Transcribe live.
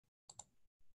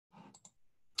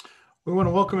We want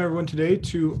to welcome everyone today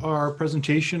to our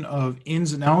presentation of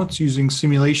ins and outs using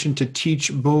simulation to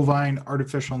teach bovine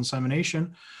artificial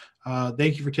insemination.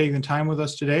 Thank you for taking the time with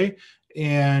us today.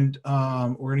 And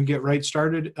we're going to get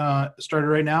started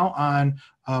right now on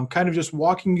kind of just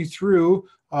walking you through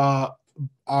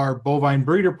our bovine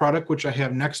breeder product, which I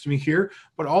have next to me here,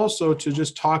 but also to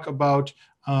just talk about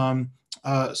some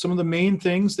of the main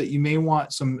things that you may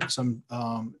want some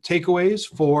takeaways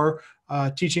for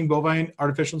teaching bovine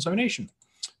artificial insemination.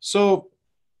 So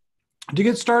to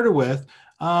get started with,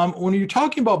 when you're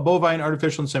talking about bovine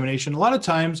artificial insemination, a lot of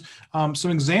times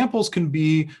some examples can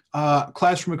be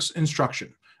classroom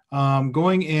instruction.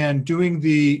 Going and doing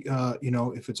the,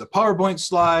 if it's a PowerPoint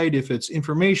slide, if it's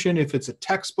information, if it's a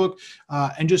textbook,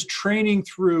 and just training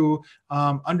through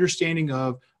understanding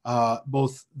of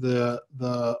both the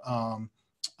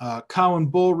cow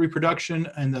and bull reproduction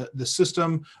and the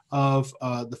system of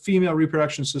the female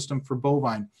reproduction system for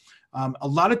bovine. A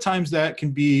lot of times that can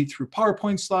be through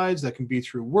PowerPoint slides, that can be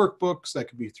through workbooks, that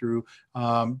can be through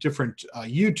different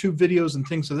YouTube videos and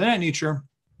things of that nature.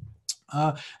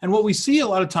 And what we see a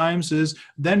lot of times is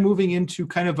then moving into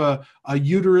kind of a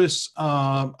uterus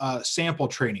sample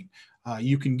training.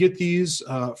 You can get these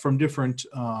from different,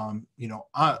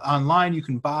 online. You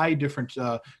can buy different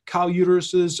cow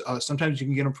uteruses. Sometimes you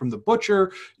can get them from the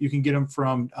butcher. You can get them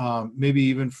from maybe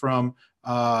even from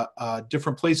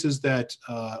different places that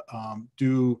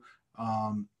do.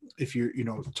 If you're,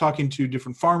 talking to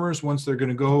different farmers, once they're going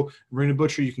to go bring a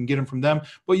butcher, you can get them from them.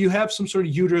 But you have some sort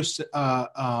of uterus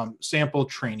sample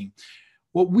training.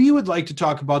 What we would like to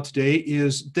talk about today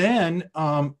is then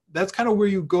that's kind of where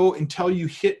you go until you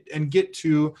hit and get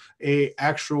to a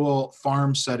actual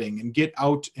farm setting and get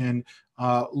out and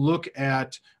look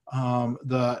at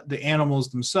the animals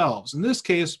themselves. In this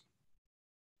case,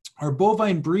 our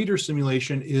bovine breeder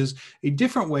simulation is a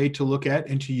different way to look at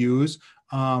and to use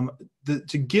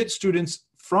to get students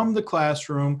from the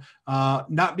classroom,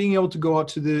 not being able to go out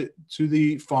to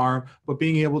the farm, but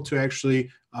being able to actually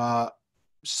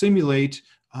simulate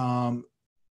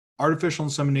artificial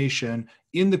insemination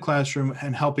in the classroom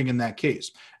and helping in that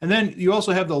case. And then you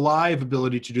also have the live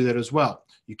ability to do that as well.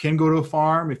 You can go to a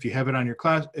farm if you have it on your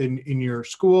class in your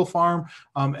school farm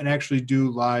and actually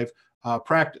do live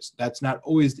practice. That's not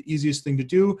always the easiest thing to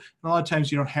do. And a lot of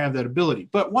times you don't have that ability,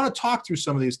 but want to talk through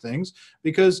some of these things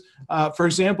because, for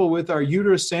example, with our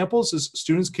uterus samples,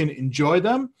 students can enjoy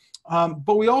them,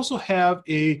 but we also have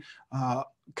a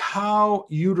cow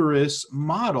uterus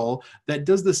model that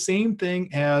does the same thing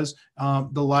as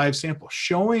the live sample,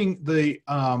 showing the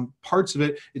parts of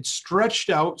it. It's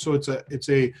stretched out, so it's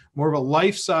a more of a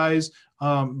life-size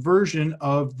version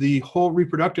of the whole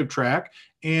reproductive tract,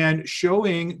 and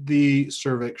showing the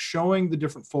cervix, showing the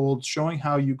different folds, showing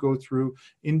how you go through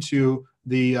into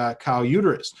the cow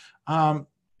uterus. A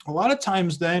lot of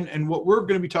times then, and what we're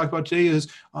going to be talking about today is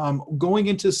going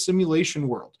into simulation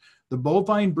world. The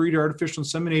bovine breeder artificial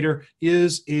inseminator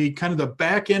is a kind of the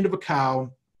back end of a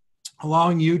cow,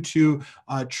 allowing you to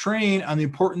train on the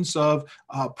importance of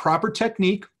proper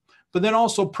technique, but then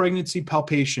also pregnancy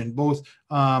palpation, both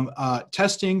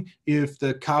testing if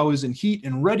the cow is in heat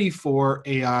and ready for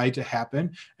AI to happen,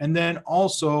 and then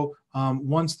also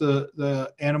once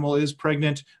the animal is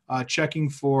pregnant, checking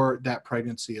for that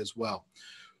pregnancy as well.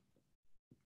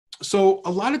 So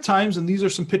a lot of times, and these are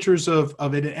some pictures of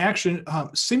it in action,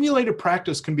 simulated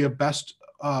practice can be a best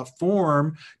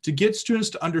form to get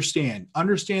students to understand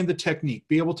the technique,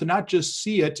 be able to not just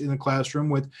see it in the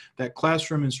classroom with that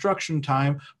classroom instruction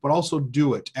time, but also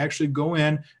do it, actually go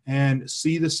in and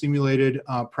see the simulated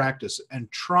practice and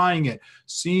trying it,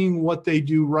 seeing what they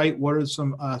do right, what are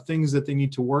some things that they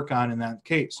need to work on in that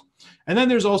case. And then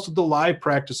there's also the live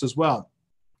practice as well.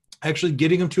 Actually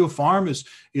getting them to a farm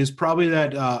is probably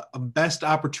that best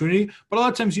opportunity, but a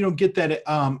lot of times you don't get that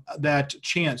that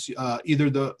chance.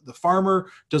 Either the farmer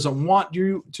doesn't want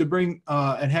you to bring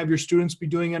and have your students be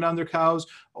doing it on their cows,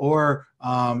 or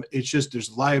it's just there's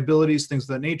liabilities, things of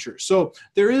that nature. So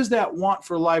there is that want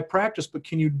for live practice, but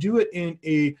can you do it in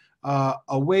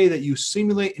a way that you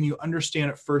simulate and you understand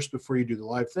it first before you do the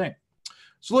live thing?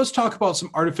 So let's talk about some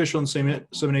artificial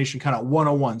insemination kind of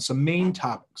 101, some main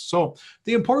topics. So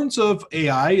the importance of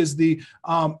AI is the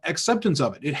acceptance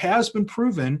of it. It has been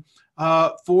proven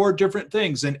for different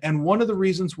things. And one of the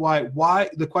reasons why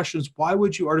the question is, why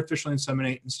would you artificially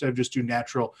inseminate instead of just do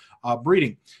natural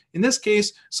breeding? In this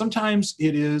case, sometimes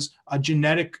it is a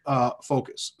genetic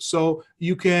focus. So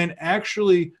you can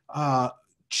actually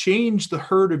change the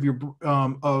herd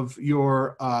of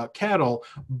your cattle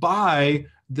by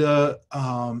the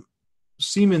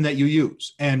semen that you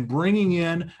use, and bringing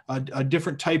in a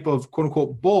different type of quote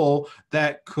unquote bull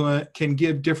that can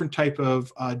give different type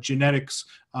of genetics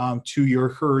to your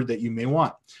herd that you may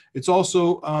want. It's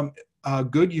also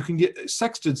good. You can get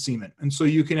sexted semen, and so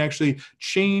you can actually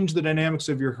change the dynamics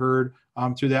of your herd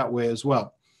through that way as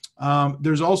well.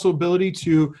 There's also ability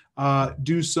to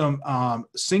do some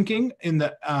syncing in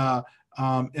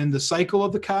the cycle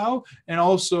of the cow, and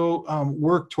also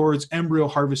work towards embryo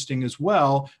harvesting as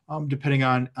well, depending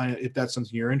on if that's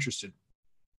something you're interested in.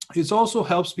 It also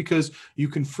helps because you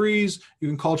can freeze, you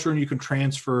can culture, and you can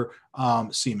transfer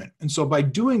semen. And so by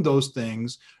doing those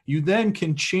things, you then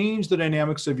can change the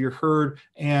dynamics of your herd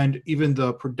and even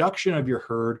the production of your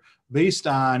herd based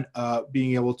on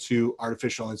being able to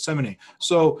artificial inseminate.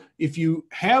 So if you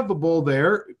have a bull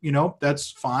there,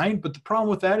 that's fine. But the problem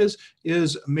with that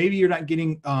is maybe you're not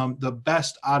getting the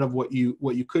best out of what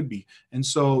you could be. And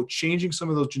so changing some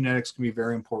of those genetics can be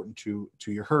very important to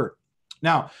your herd.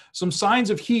 Now, some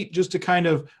signs of heat, just to kind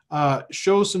of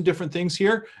show some different things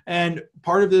here. And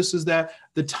part of this is that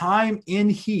the time in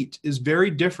heat is very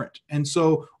different. And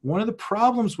so one of the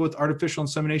problems with artificial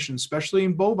insemination, especially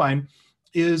in bovine,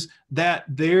 is that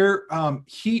their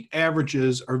heat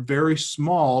averages are very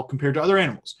small compared to other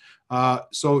animals.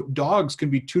 So dogs can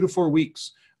be 2 to 4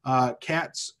 weeks.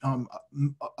 Cats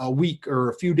a week or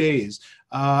a few days.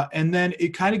 And then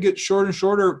it kind of gets shorter and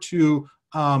shorter to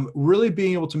really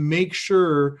being able to make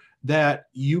sure that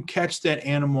you catch that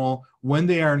animal when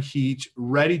they are in heat,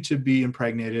 ready to be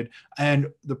impregnated. And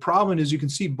the problem is, you can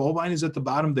see bovine is at the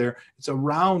bottom there. It's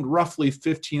around roughly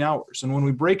 15 hours. And when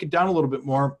we break it down a little bit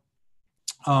more,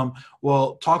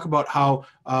 we'll talk about how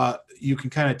you can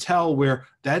kind of tell where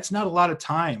that's not a lot of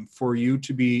time for you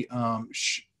to be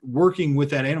working with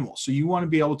that animal. So you want to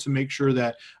be able to make sure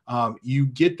that you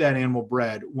get that animal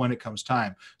bred when it comes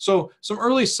time. So some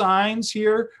early signs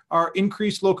here are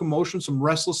increased locomotion, some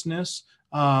restlessness,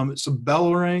 some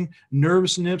bellowing,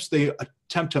 nervousness. They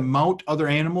attempt to mount other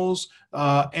animals,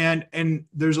 and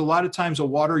there's a lot of times a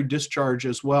watery discharge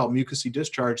as well, mucousy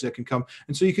discharge that can come.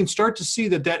 And so you can start to see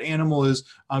that that animal is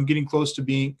getting close to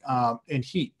being in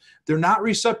heat. They're not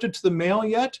receptive to the male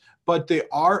yet, but they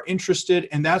are interested,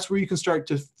 and that's where you can start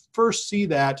to first see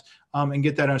that and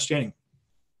get that understanding.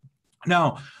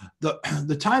 Now,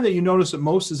 the time that you notice it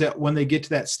most is that when they get to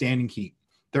that standing heat.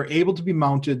 They're able to be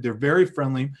mounted. They're very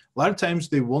friendly. A lot of times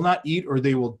they will not eat, or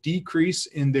they will decrease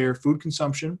in their food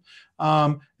consumption.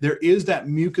 There is that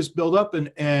mucus buildup,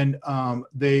 and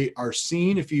they are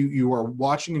seen, if you are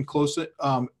watching and close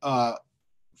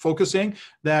focusing,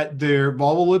 that their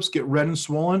vulval lips get red and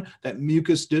swollen, that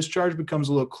mucus discharge becomes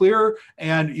a little clearer,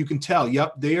 and you can tell,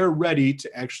 yep, they are ready to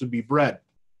actually be bred.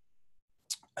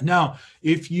 Now,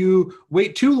 if you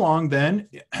wait too long then,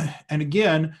 and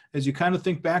again, as you kind of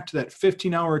think back to that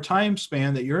 15-hour time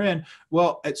span that you're in,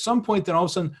 well, at some point then all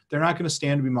of a sudden, they're not going to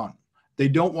stand to be mounted. They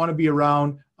don't want to be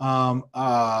around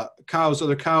other cows,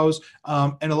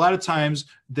 and a lot of times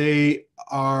they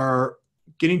are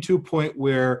getting to a point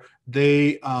where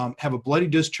they have a bloody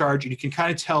discharge, and you can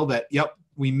kind of tell that, yep,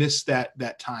 we missed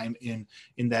that time in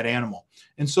that animal.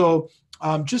 And so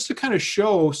just to kind of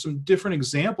show some different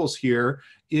examples here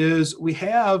is we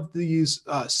have these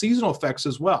seasonal effects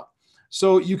as well.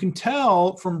 So you can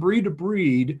tell from breed to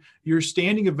breed, your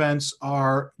standing events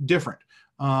are different.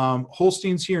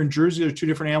 Holsteins here in Jersey are two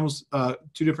different animals,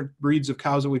 two different breeds of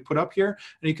cows that we put up here.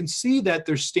 And you can see that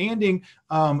their standing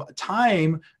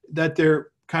time that they're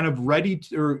kind of ready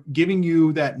to, or giving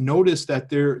you that notice that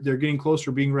they're getting closer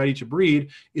to being ready to breed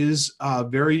is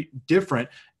very different.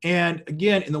 And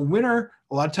again, in the winter,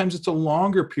 a lot of times it's a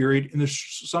longer period. In the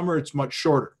summer, it's much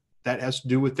shorter. That has to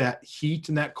do with that heat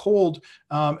and that cold.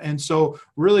 And so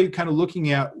really kind of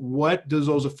looking at what does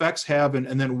those effects have,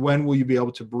 and then when will you be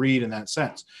able to breed in that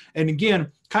sense. And again,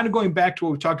 kind of going back to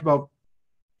what we talked about,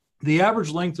 the average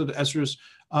length of the estrus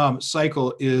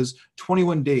cycle is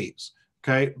 21 days,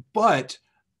 okay? But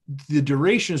the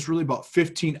duration is really about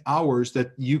 15 hours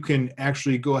that you can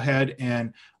actually go ahead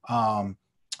and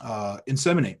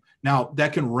inseminate. Now,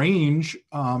 that can range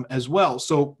as well.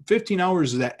 So 15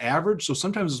 hours is that average. So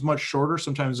sometimes it's much shorter,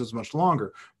 sometimes it's much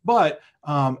longer. But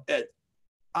on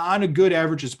a good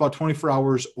average, it's about 24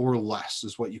 hours or less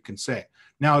is what you can say.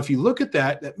 Now, if you look at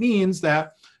that, that means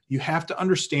that you have to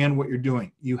understand what you're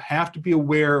doing. You have to be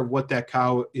aware of what that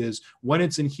cow is, when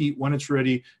it's in heat, when it's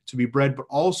ready to be bred, but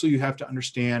also you have to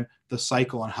understand the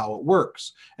cycle and how it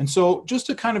works. And so just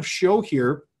to kind of show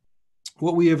here,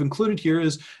 what we have included here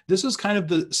is this is kind of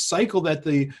the cycle that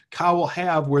the cow will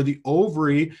have, where the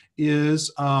ovary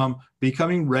is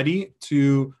becoming ready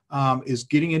to, is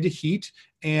getting into heat,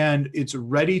 and it's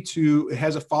ready to, it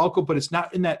has a follicle, but it's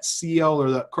not in that CL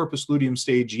or the corpus luteum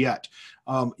stage yet.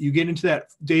 You get into that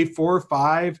day 4,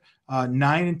 5,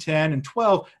 9, and 10, and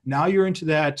 12. Now you're into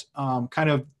that kind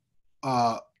of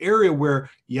area where,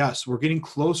 yes, we're getting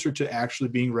closer to actually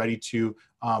being ready to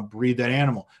breed that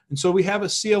animal. And so we have a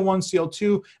CL1,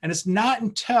 CL2, and it's not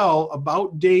until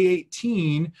about day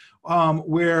 18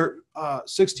 where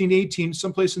 16, 18,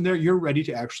 someplace in there, you're ready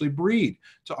to actually breed,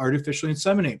 to artificially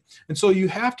inseminate. And so you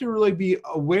have to really be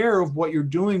aware of what you're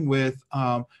doing with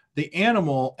the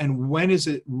animal and when is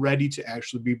it ready to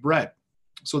actually be bred.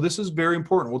 So this is very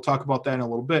important. We'll talk about that in a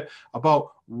little bit,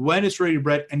 about when it's ready to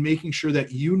bred and making sure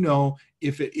that you know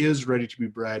if it is ready to be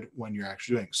bred when you're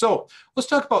actually doing. So let's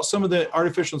talk about some of the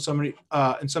artificial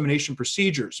insemination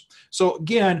procedures. So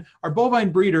again, our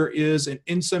bovine breeder is an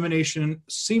insemination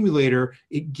simulator.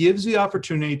 It gives the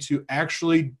opportunity to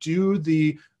actually do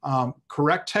the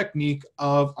correct technique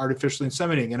of artificially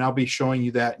inseminating, and I'll be showing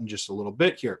you that in just a little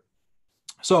bit here.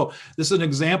 So this is an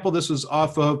example. This is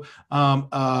off of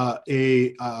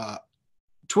a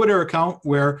Twitter account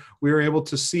where we were able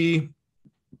to see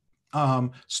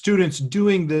students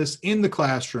doing this in the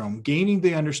classroom, gaining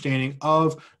the understanding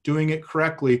of doing it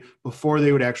correctly before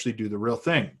they would actually do the real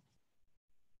thing.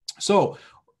 So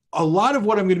a lot of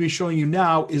what I'm going to be showing you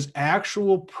now is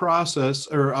actual process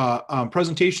or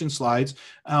presentation slides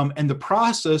and the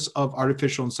process of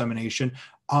artificial insemination.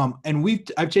 And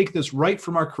I've taken this right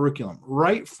from our curriculum,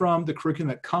 right from the curriculum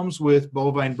that comes with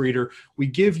Bovine Breeder. We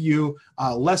give you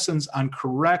lessons on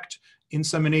correct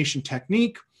insemination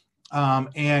technique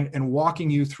and walking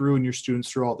you through and your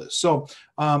students through all this. So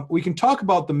we can talk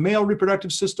about the male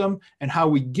reproductive system and how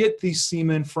we get these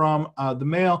semen from the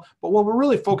male, but what we're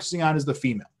really focusing on is the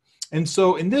female. And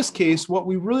so in this case, what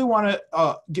we really want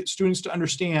to get students to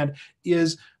understand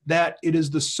is that it is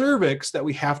the cervix that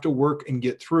we have to work and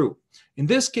get through. In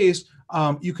this case,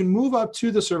 you can move up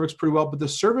to the cervix pretty well, but the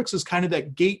cervix is kind of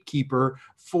that gatekeeper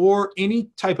for any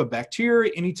type of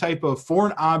bacteria, any type of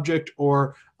foreign object,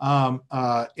 or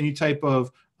any type of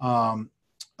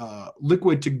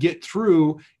liquid to get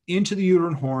through into the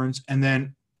uterine horns and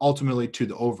then ultimately to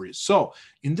the ovaries. So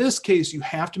in this case, you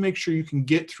have to make sure you can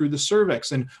get through the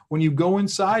cervix. And when you go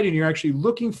inside and you're actually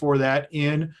looking for that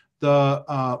in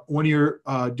the, when you're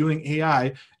doing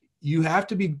AI, you have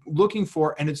to be looking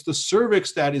for, and it's the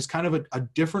cervix that is kind of a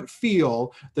different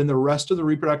feel than the rest of the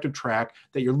reproductive tract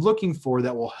that you're looking for,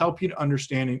 that will help you to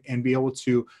understand and be able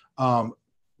to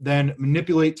then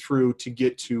manipulate through to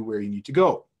get to where you need to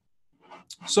go.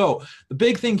 So the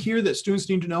big thing here that students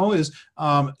need to know is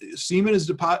semen is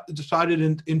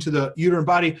deposited into the uterine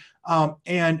body,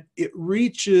 and it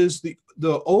reaches the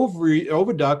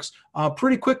oviducts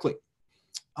pretty quickly.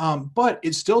 But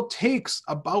it still takes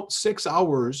about 6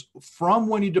 hours from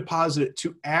when you deposit it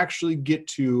to actually get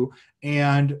to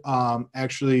and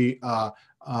actually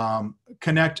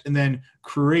connect and then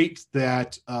create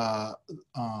that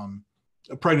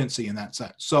a pregnancy in that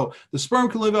sense. So the sperm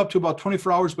can live up to about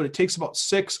 24 hours, but it takes about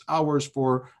 6 hours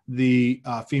for the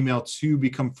female to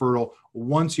become fertile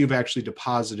once you've actually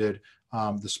deposited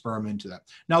the sperm into that.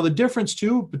 Now, the difference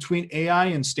too between AI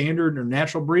and standard or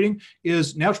natural breeding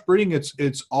is natural breeding,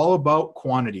 it's all about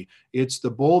quantity. It's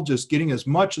the bull just getting as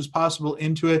much as possible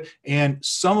into it, and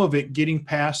some of it getting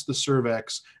past the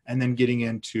cervix and then getting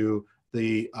into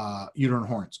the uterine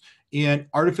horns. In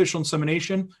artificial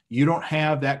insemination, you don't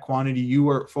have that quantity. You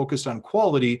are focused on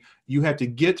quality. You have to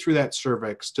get through that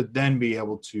cervix to then be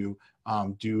able to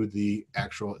do the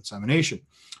actual insemination.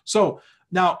 So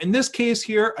now in this case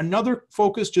here, another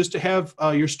focus just to have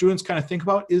your students kind of think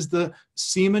about is the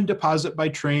semen deposit by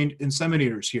trained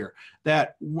inseminators here.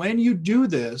 That when you do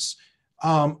this,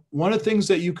 one of the things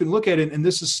that you can look at, and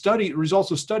this is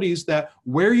results of studies, that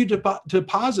where you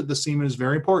deposit the semen is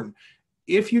very important.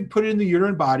 If you put it in the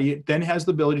uterine body, it then has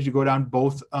the ability to go down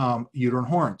both uterine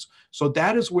horns. So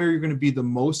that is where you're going to be the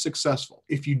most successful.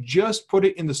 If you just put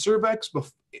it in the cervix,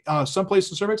 someplace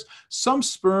in the cervix, some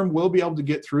sperm will be able to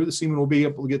get through, the semen will be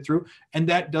able to get through, and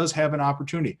that does have an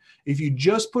opportunity. If you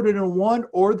just put it in one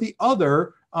or the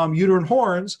other uterine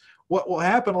horns, what will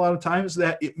happen a lot of times is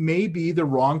that it may be the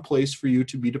wrong place for you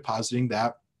to be depositing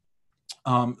that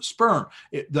sperm.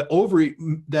 The ovary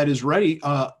that is ready,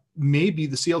 maybe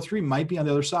the CL3 might be on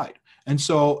the other side. And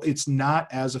so it's not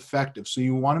as effective. So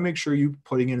you want to make sure you're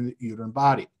putting it in the uterine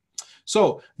body.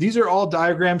 So these are all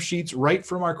diagram sheets right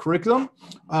from our curriculum.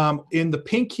 In the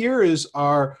pink here is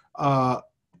our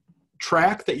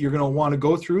track that you're going to want to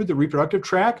go through, the reproductive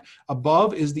track.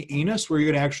 Above is the anus, where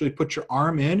you're going to actually put your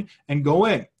arm in and go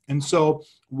in. And so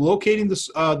locating this,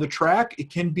 the track, it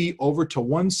can be over to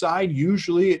one side.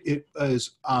 Usually it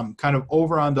is kind of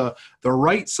over on the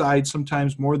right side,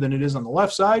 sometimes more than it is on the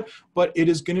left side, but it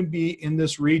is going to be in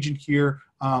this region here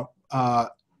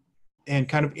and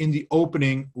kind of in the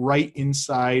opening right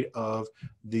inside of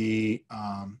the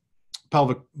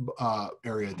pelvic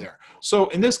area there. So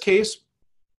in this case,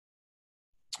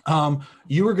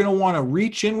 you are going to want to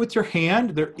reach in with your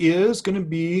hand. There is going to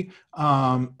be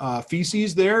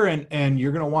feces there, and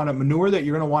you're going to want to manure that.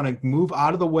 You're going to want to move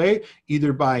out of the way,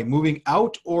 either by moving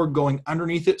out or going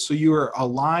underneath it, so you are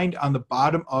aligned on the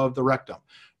bottom of the rectum.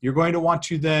 You're going to want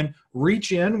to then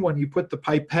reach in when you put the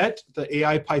pipette, the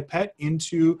AI pipette,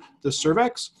 into the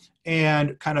cervix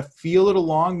and kind of feel it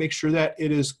along, make sure that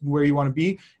it is where you want to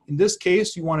be. In this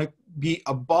case, you want to be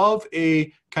above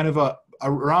a kind of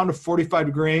around a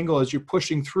 45-degree angle as you're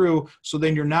pushing through, so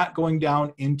then you're not going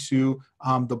down into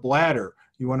the bladder.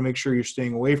 You want to make sure you're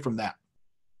staying away from that.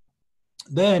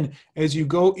 Then as you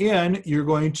go in, you're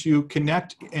going to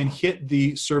connect and hit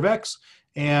the cervix,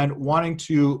 and wanting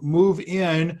to move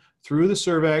in through the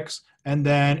cervix and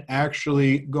then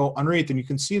actually go underneath. And you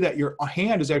can see that your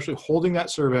hand is actually holding that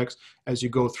cervix as you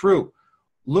go through.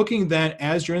 Looking then,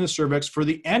 as you're in the cervix, for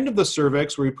the end of the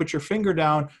cervix, where you put your finger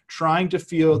down, trying to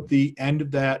feel the end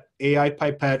of that AI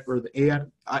pipette or the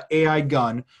AI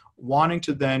gun, wanting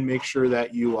to then make sure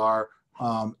that you are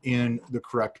in the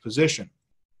correct position.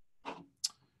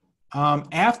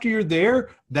 After you're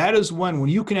there, that is when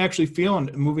you can actually feel,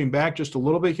 and moving back just a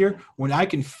little bit here, when I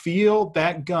can feel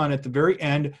that gun at the very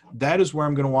end, that is where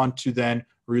I'm going to want to then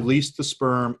release the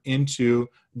sperm into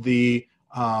the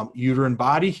uterine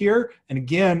body here. And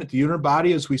again, the uterine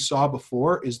body, as we saw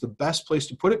before, is the best place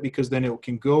to put it, because then it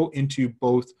can go into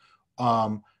both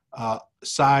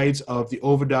sides of the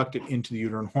oviduct and into the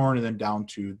uterine horn, and then down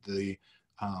to the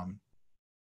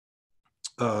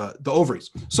ovaries.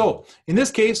 So in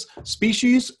this case,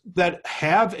 species that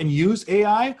have and use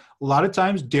AI, a lot of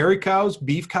times dairy cows,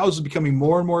 beef cows is becoming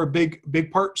more and more a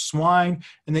big part, swine,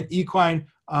 and then equine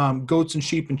goats and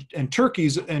sheep and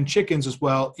turkeys and chickens as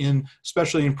well,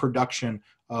 especially in production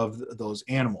of those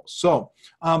animals. So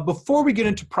before we get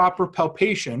into proper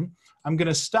palpation, I'm going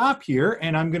to stop here,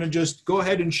 and I'm going to just go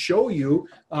ahead and show you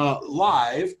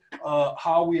live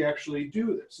how we actually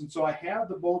do this. And so I have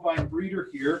the bovine breeder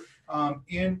here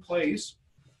in place.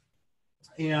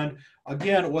 And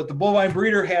again, what the bovine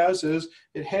breeder has is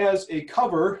it has a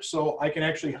cover, so I can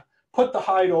actually put the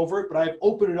hide over it, but I've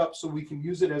opened it up so we can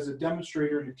use it as a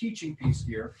demonstrator and a teaching piece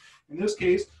here. In this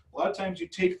case, a lot of times you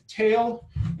take the tail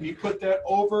and you put that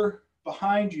over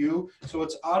behind you so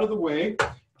it's out of the way.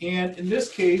 And in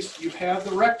this case, you have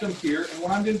the rectum here. And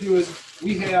what I'm going to do is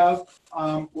we have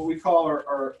what we call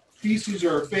our feces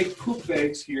or our fake poop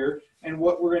bags here. And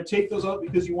what we're going to take those out,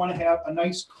 because you want to have a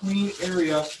nice clean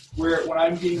area where when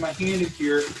I'm getting my hand in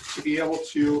here to be able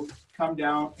to come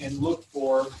down and look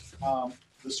for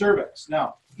the cervix.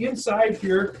 Now, inside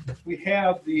here, we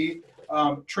have the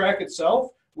track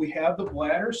itself. We have the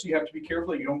bladder, so you have to be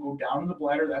careful that you don't go down in the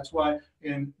bladder. That's why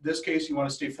in this case you want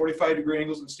to stay 45-degree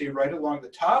angles and stay right along the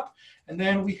top. And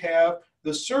then we have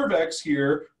the cervix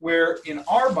here, where in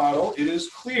our model it is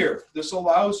clear. This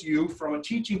allows you, from a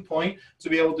teaching point, to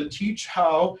be able to teach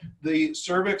how the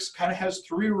cervix kind of has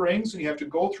 3 rings, and you have to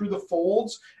go through the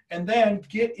folds and then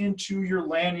get into your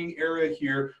landing area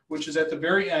here, which is at the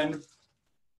very end,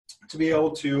 to be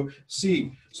able to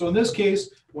see. So in this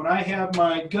case, when I have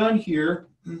my gun here,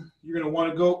 you're going to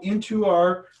want to go into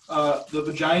our the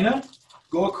vagina,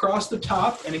 go across the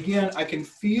top, and again, I can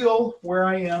feel where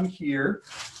I am here.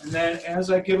 And then as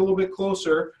I get a little bit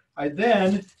closer, I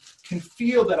then can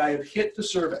feel that I have hit the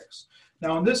cervix.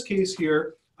 Now in this case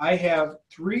here, I have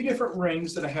 3 different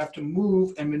rings that I have to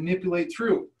move and manipulate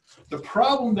through. The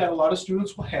problem that a lot of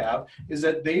students will have is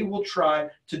that they will try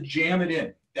to jam it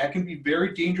in. That can be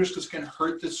very dangerous because it can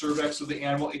hurt the cervix of the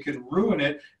animal. It can ruin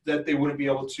it, that they wouldn't be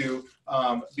able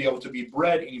to be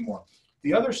bred anymore.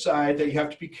 The other side that you have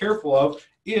to be careful of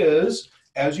is,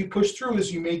 as you push through,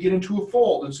 is you may get into a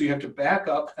fold, and so you have to back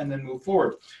up and then move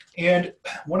forward. And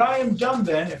when I am done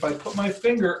then, if I put my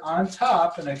finger on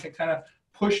top and I can kind of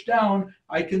push down,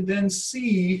 I can then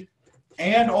see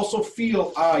and also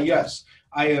feel, yes,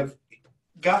 I have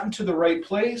gotten to the right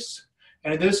place.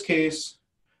 And in this case,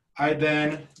 I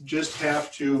then just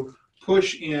have to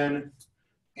push in,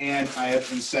 and I have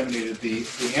inseminated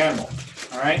the animal.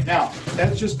 All right, now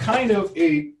that's just kind of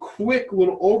a quick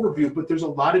little overview, but there's a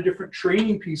lot of different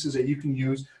training pieces that you can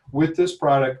use with this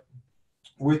product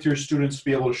with your students to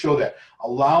be able to show that,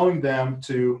 allowing them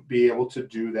to be able to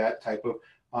do that type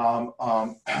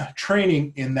of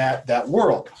training in that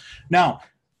world. Now,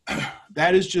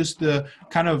 that is just the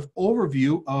kind of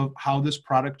overview of how this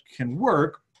product can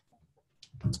work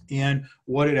and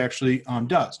what it actually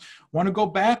does. Want to go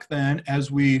back then,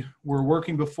 as we were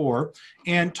working before,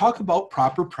 and talk about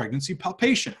proper pregnancy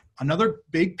palpation. Another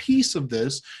big piece of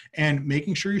this, and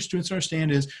making sure your students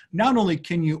understand, is not only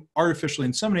can you artificially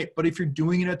inseminate, but if you're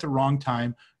doing it at the wrong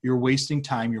time, you're wasting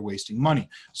time, you're wasting money.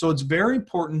 So it's very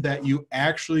important that you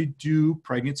actually do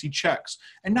pregnancy checks.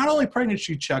 And not only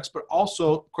pregnancy checks, but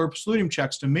also corpus luteum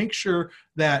checks to make sure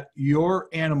that your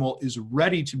animal is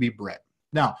ready to be bred.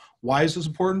 Now, why is this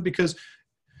important? Because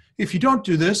if you don't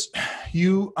do this,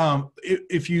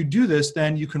 if you do this,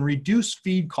 then you can reduce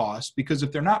feed costs, because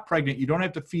if they're not pregnant, you don't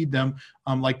have to feed them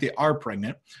like they are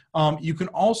pregnant. You can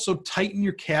also tighten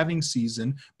your calving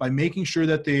season by making sure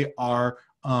that they are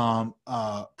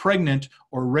pregnant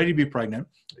or ready to be pregnant.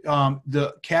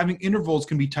 The calving intervals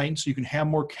can be tightened so you can have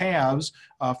more calves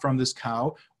from this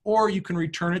cow, or you can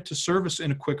return it to service in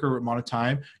a quicker amount of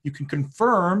time. You can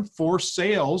confirm for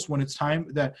sales when it's time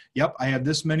that, yep, I have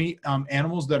this many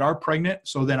animals that are pregnant,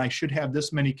 so then I should have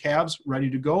this many calves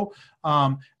ready to go.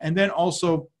 And then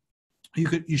also,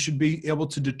 you should be able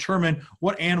to determine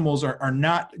what animals are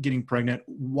not getting pregnant,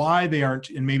 why they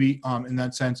aren't, and maybe in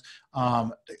that sense,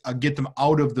 get them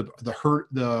out of the herd,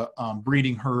 the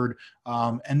breeding herd.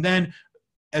 And then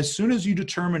as soon as you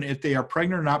determine if they are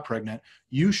pregnant or not pregnant,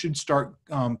 you should start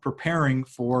preparing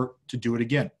to do it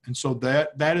again. And so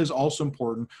that is also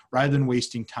important, rather than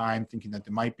wasting time thinking that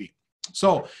they might be.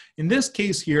 So in this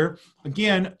case here,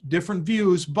 again, different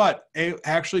views, but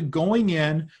actually going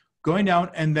down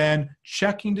and then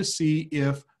checking to see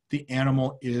if the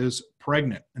animal is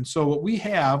pregnant. And so what we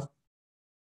have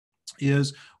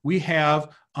is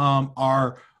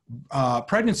our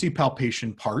pregnancy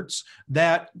palpation parts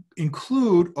that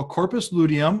include a corpus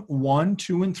luteum 1,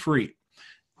 2, and 3.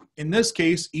 In this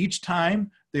case, each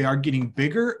time they are getting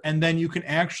bigger, and then you can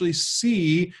actually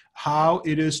see how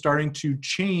it is starting to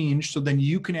change. So then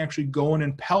you can actually go in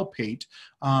and palpate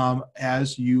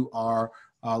as you are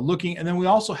looking. And then we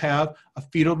also have a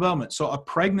fetal development. So a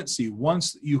pregnancy,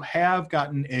 once you have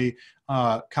gotten a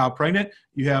cow pregnant,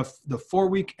 you have the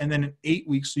 4-week and then an 8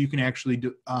 weeks, so you can actually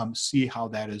see how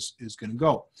that is going to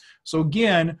go. So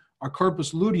again, our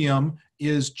corpus luteum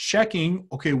is checking,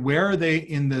 okay, where are they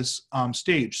in this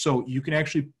stage? So you can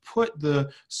actually put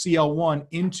the CL1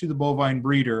 into the bovine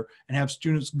breeder and have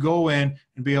students go in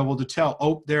and be able to tell,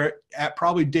 oh, they're at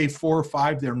probably day 4 or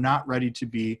 5, they're not ready to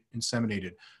be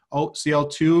inseminated. Oh,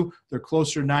 CL2, they're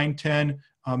closer to 9, 10,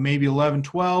 maybe 11,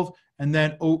 12. And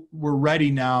then, oh, we're ready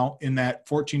now in that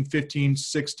 14, 15,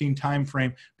 16 time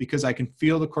frame, because I can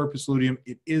feel the corpus luteum.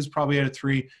 It is probably at a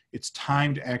 3. It's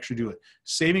time to actually do it.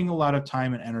 Saving a lot of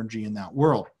time and energy in that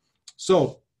world.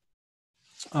 So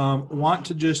want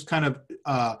to just kind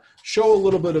of show a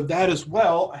little bit of that as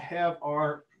well. I have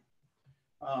our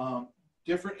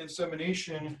different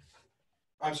insemination,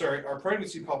 our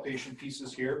pregnancy palpation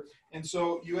pieces here. And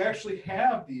so you actually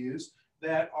have these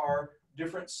that are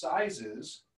different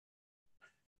sizes.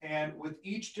 And with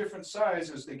each different size,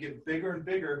 as they get bigger and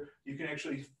bigger, you can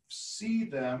actually see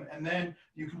them, and then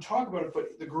you can talk about it.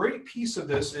 But the great piece of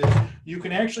this is you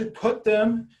can actually put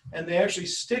them, and they actually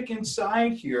stick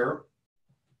inside here,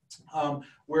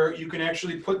 where you can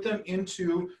actually put them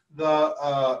into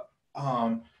the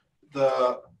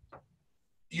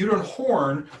uterine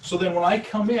horn. So then when I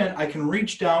come in, I can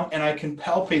reach down and I can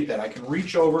palpate that. I can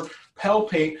reach over,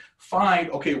 palpate, find,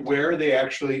 okay, where are they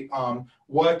actually,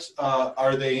 what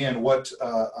are they in? What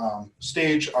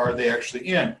stage are they actually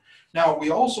in? Now, we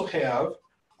also have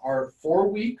our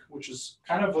 4-week, which is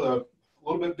kind of a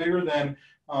little bit bigger than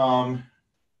a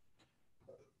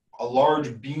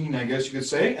large bean, I guess you could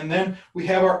say. And then we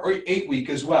have our 8-week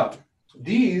as well.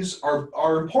 These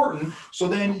are important. So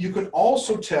then you can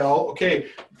also tell, okay,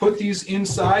 put these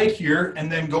inside here and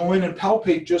then go in and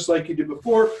palpate just like you did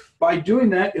before. By doing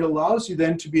that, it allows you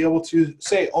then to be able to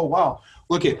say, oh, wow,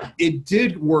 look, it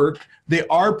did work. They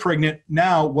are pregnant.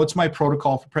 Now, what's my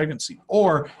protocol for pregnancy?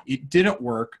 Or it didn't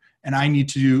work, and I need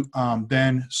to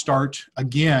then start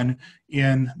again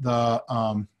in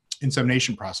the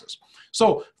insemination process.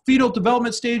 So fetal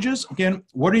development stages, again,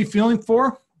 what are you feeling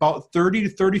for? About 30 to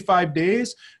 35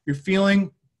 days, you're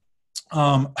feeling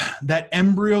that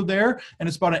embryo there, and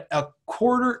it's about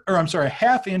a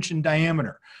half inch in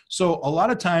diameter. So a lot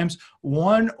of times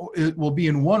it will be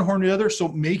in one horn or the other. So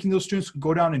making those students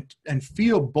go down and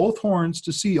feel both horns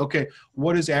to see, okay,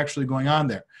 what is actually going on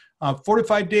there. 4 to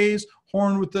 5 days,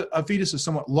 horn with a fetus is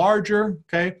somewhat larger,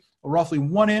 okay? roughly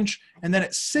 1 inch. And then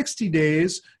at 60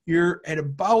 days, you're at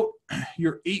about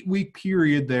your 8-week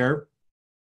period there.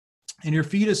 And your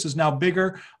fetus is now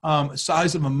bigger,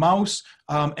 size of a mouse,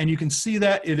 and you can see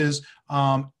that it is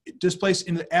displaced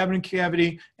in the abdomen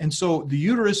cavity, and so the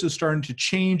uterus is starting to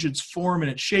change its form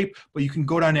and its shape, but you can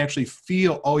go down and actually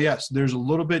feel, oh yes, there's a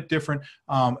little bit different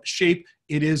shape.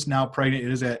 It is now pregnant,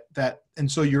 it is at that,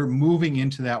 and so you're moving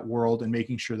into that world and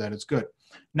making sure that it's good.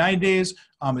 9 days,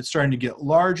 it's starting to get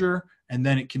larger, and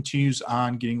then it continues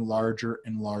on getting larger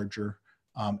and larger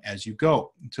as you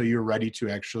go until you're ready to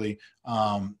actually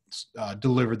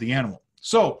deliver the animal.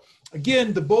 So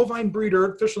again, the bovine breeder,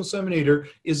 artificial inseminator,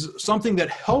 is something that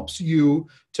helps you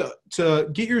to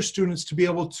get your students to be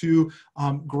able to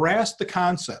grasp the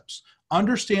concepts,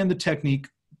 understand the technique,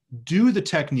 do the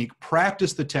technique,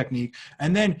 practice the technique,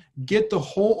 and then get the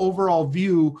whole overall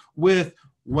view with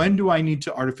when do I need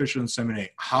to artificially inseminate?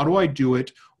 How do I do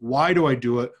it? Why do I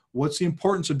do it? What's the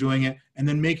importance of doing it? And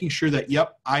then making sure that,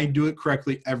 yep, I do it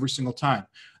correctly every single time.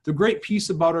 The great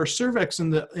piece about our cervix in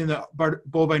the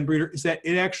bovine breeder is that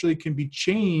it actually can be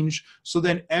changed. So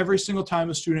then every single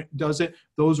time a student does it,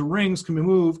 those rings can be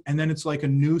moved, and then it's like a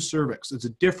new cervix. It's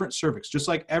a different cervix. Just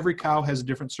like every cow has a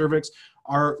different cervix,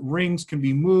 our rings can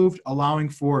be moved, allowing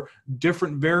for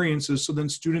different variances. So then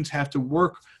students have to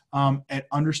work at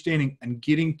understanding and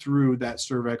getting through that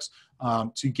cervix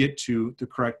to get to the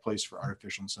correct place for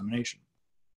artificial insemination.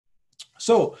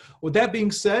 So with that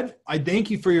being said, I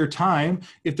thank you for your time.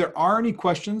 If there are any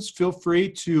questions, feel free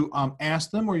to ask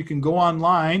them, or you can go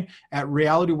online at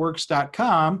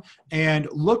realityworks.com and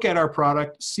look at our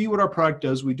product, see what our product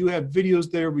does. We do have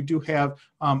videos there. We do have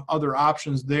other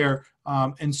options there.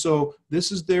 And so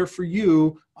this is there for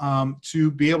you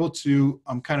to be able to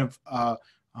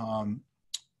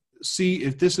see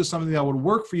if this is something that would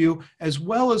work for you, as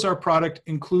well as our product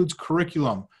includes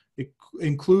curriculum. It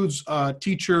includes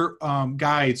teacher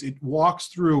guides. It walks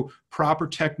through proper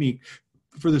technique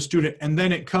for the student, and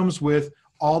then it comes with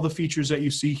all the features that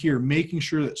you see here, making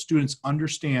sure that students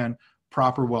understand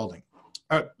proper welding,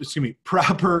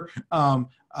 proper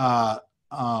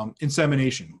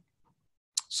insemination.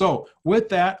 So with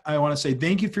that, I want to say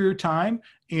thank you for your time.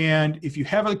 And if you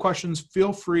have other questions,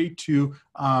 feel free to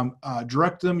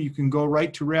direct them. You can go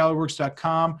right to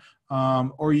realityworks.com,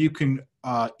 or you can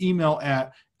email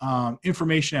at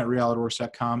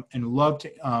information@realityworks.com, and love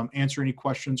to answer any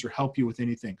questions or help you with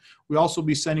anything. We'll also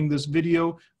be sending this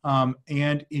video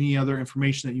and any other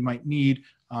information that you might need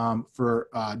for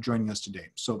joining us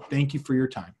today. So thank you for your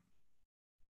time.